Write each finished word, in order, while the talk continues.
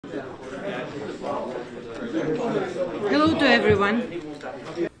Hello to everyone.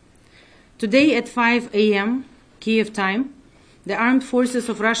 Today at 5 a.m. Kiev time, the armed forces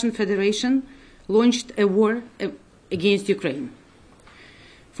of Russian Federation launched a war against Ukraine.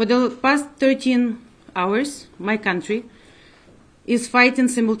 For the past 13 hours, my country is fighting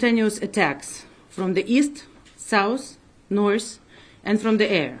simultaneous attacks from the east, south, north, and from the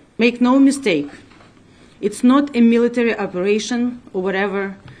air. Make no mistake, it's not a military operation or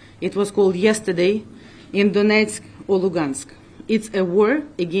whatever it was called yesterday in Donetsk or Lugansk. It's a war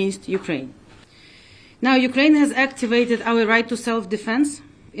against Ukraine. Now, Ukraine has activated our right to self-defense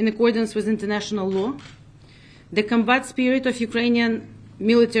in accordance with international law. The combat spirit of Ukrainian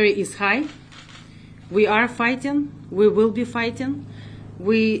military is high. We are fighting. We will be fighting.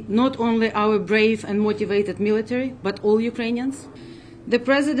 We, not only our brave and motivated military, but all Ukrainians. The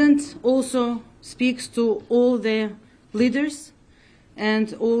president also speaks to all the leaders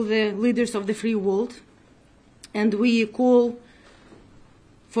and all the leaders of the free world. And we call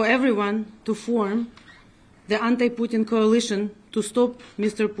for everyone to form the anti-Putin coalition to stop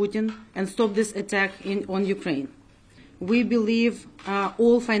Mr. Putin and stop this attack on Ukraine. We believe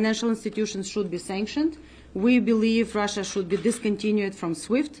all financial institutions should be sanctioned. We believe Russia should be discontinued from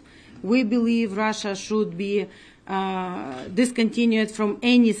SWIFT. We believe Russia should be discontinued from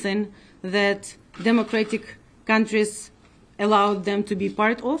anything that democratic countries allowed them to be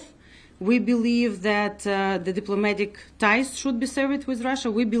part of. We believe that the diplomatic ties should be severed with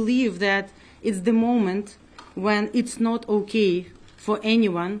Russia. We believe that it's the moment when it's not okay for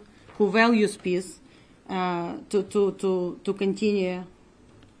anyone who values peace to continue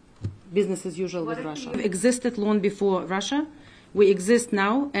business as usual with Russia. We existed long before Russia. We exist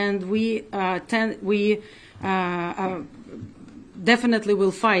now, and we definitely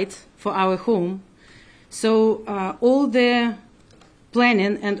will fight for our home. So all the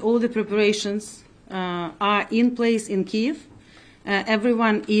planning and all the preparations are in place in Kiev.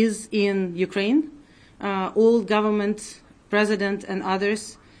 Everyone is in Ukraine. All government, president and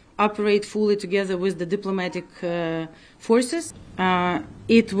others operate fully together with the diplomatic forces.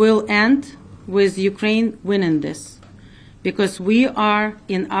 It will end with Ukraine winning this, because we are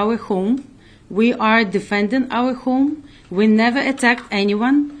in our home. We are defending our home. We never attacked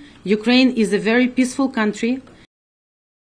anyone. Ukraine is a very peaceful country.